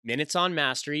Minutes on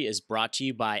Mastery is brought to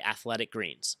you by Athletic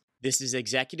Greens. This is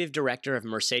Executive Director of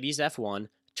Mercedes F1,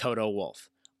 Toto Wolff,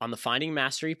 on the Finding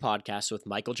Mastery podcast with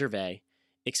Michael Gervais,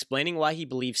 explaining why he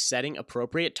believes setting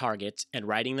appropriate targets and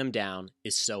writing them down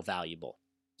is so valuable.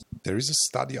 There is a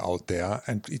study out there,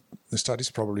 and the study is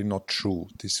probably not true.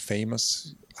 This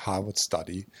famous Harvard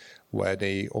study, where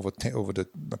they over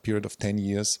a period of 10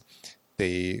 years,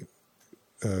 they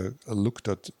looked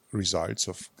at results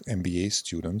of MBA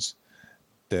students.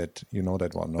 That you know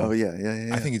that one, no? Oh yeah.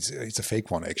 I think it's a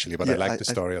fake one actually, but I like the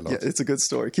story a lot. Yeah, it's a good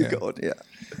story. Keep going. Yeah.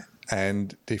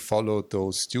 And they followed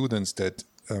those students that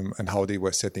and how they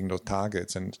were setting those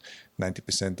targets, and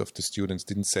 90% of the students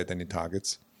didn't set any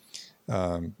targets.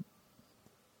 7%,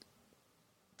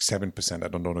 I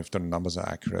don't know if the numbers are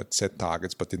accurate, set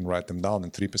targets but didn't write them down,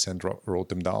 and 3% wrote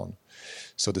them down.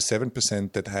 So the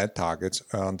 7% that had targets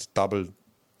earned double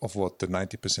of what the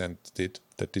 90% did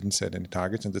that didn't set any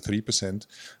targets, and the 3%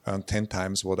 earned 10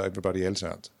 times what everybody else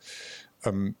earned.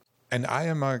 And I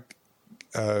am a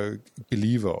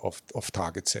believer of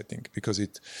target setting, because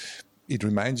it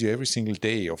reminds you every single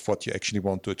day of what you actually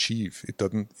want to achieve. It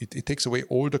takes away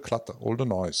all the clutter, all the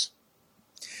noise.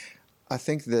 I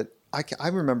think that I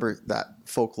remember that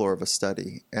folklore of a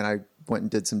study, and I went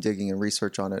and did some digging and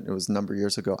research on it. It was a number of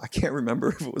years ago. I can't remember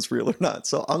if it was real or not.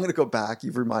 So I'm going to go back.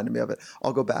 You've reminded me of it.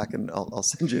 I'll go back and I'll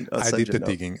send you. I did the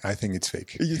digging. I think it's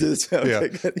fake. You did it.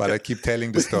 Okay, yeah, but I keep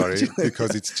telling the story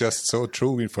because it's just so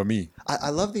true for me.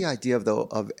 I love the idea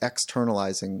of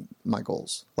externalizing my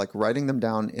goals, like writing them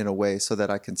down in a way so that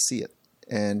I can see it.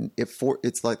 And it's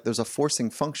like there's a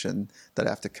forcing function that I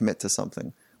have to commit to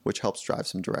something, which helps drive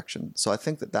some direction. So I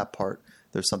think that part,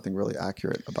 there's something really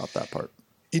accurate about that part.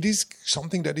 It is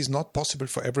something that is not possible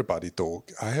for everybody, though.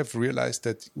 I have realized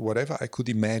that whatever I could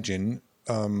imagine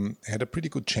had a pretty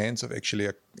good chance of actually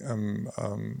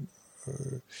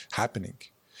happening.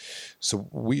 So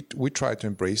we try to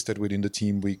embrace that within the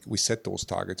team. We set those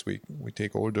targets. We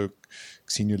take all the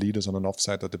senior leaders on an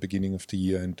offsite at the beginning of the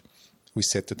year, and we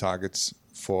set the targets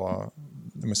for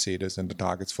the Mercedes and the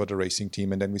targets for the racing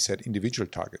team, and then we set individual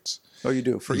targets. Oh, you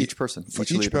do? For each person? For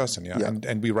each person, yeah.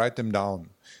 And we write them down.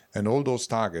 And all those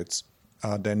targets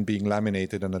are then being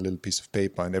laminated on a little piece of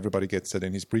paper, and everybody gets that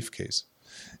in his briefcase.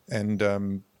 And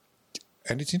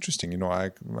it's interesting,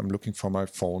 I'm looking for my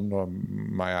phone or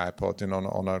my iPod and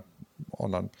on a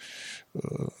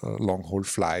long haul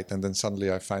flight, and then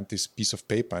suddenly I find this piece of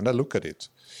paper and I look at it.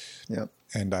 Yeah.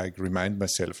 And I remind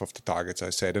myself of the targets I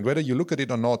set. And whether you look at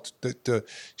it or not, the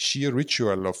sheer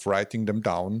ritual of writing them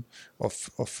down, of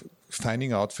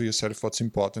finding out for yourself what's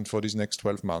important for these next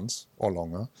 12 months or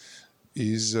longer,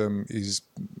 is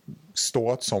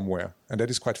stored somewhere. And that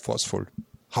is quite forceful.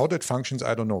 How that functions,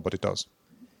 I don't know, but it does.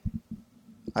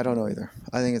 I don't know either.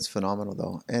 I think it's phenomenal,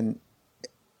 though. And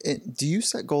do you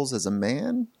set goals as a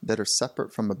man that are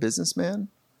separate from a businessman?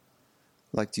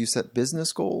 Like, do you set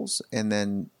business goals and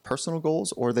then personal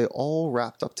goals, or are they all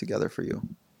wrapped up together for you?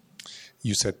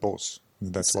 You set both.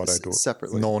 That's what I do.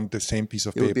 Separately. No, on the same piece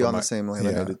of paper. It would be on the same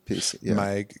laminated piece. Yeah.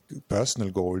 My personal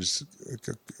goals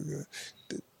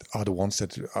are the ones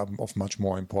that are of much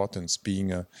more importance.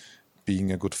 Being a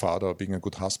good father, being a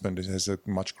good husband, it has a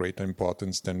much greater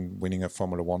importance than winning a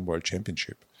Formula One World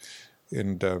Championship.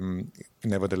 And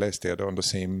nevertheless, they are on the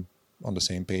same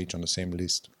page, on the same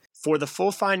list. For the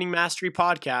full Finding Mastery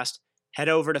podcast, head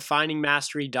over to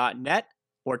findingmastery.net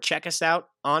or check us out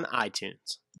on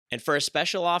iTunes. And for a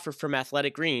special offer from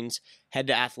Athletic Greens, head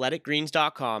to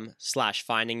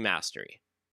athleticgreens.com/findingmastery.